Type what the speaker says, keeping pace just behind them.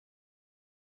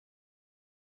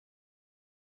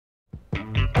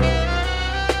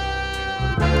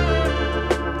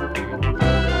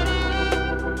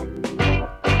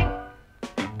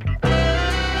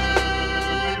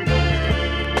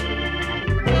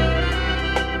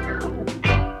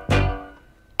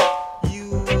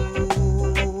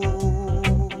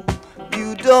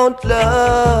don't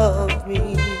love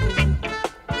me,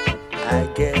 I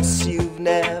guess you've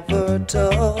never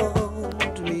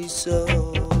told me so.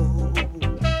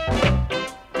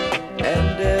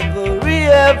 And every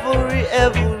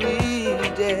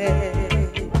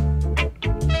day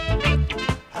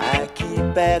I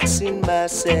keep asking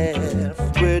myself,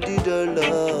 where did our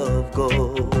love go?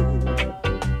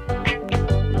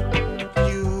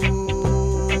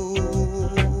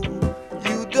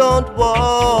 You don't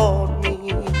want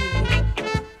me,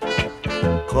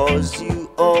 'cause you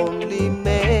only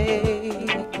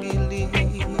make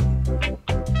believe.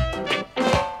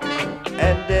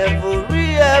 And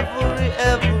every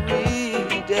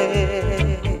day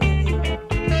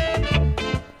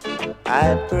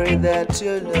I pray that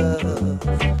your love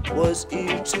was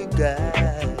here to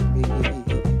guide me.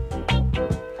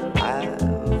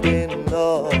 I've been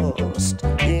lost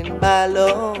in my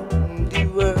lonely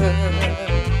world,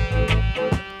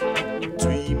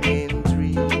 dreaming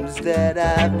dreams that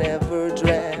I've never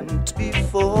dreamt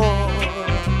before.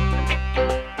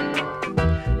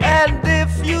 And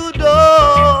if you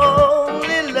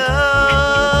don't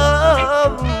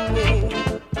love me,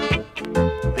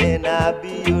 then I'll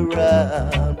be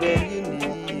around when you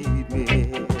need me.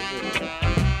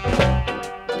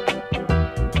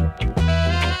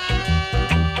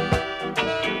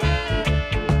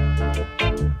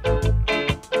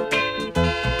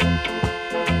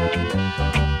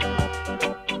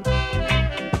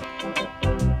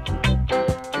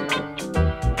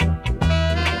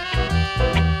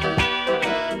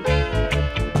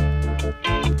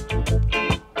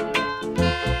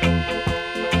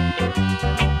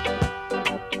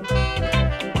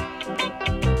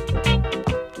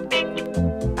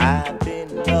 I've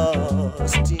been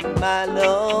lost in my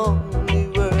lonely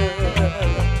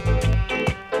world,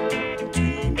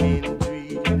 dreaming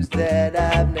dreams that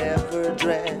I've never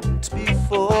dreamt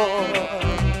before.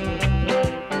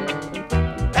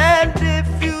 And if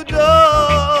you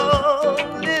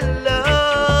don't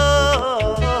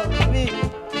love me,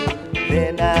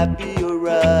 then I'll be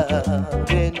around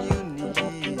when you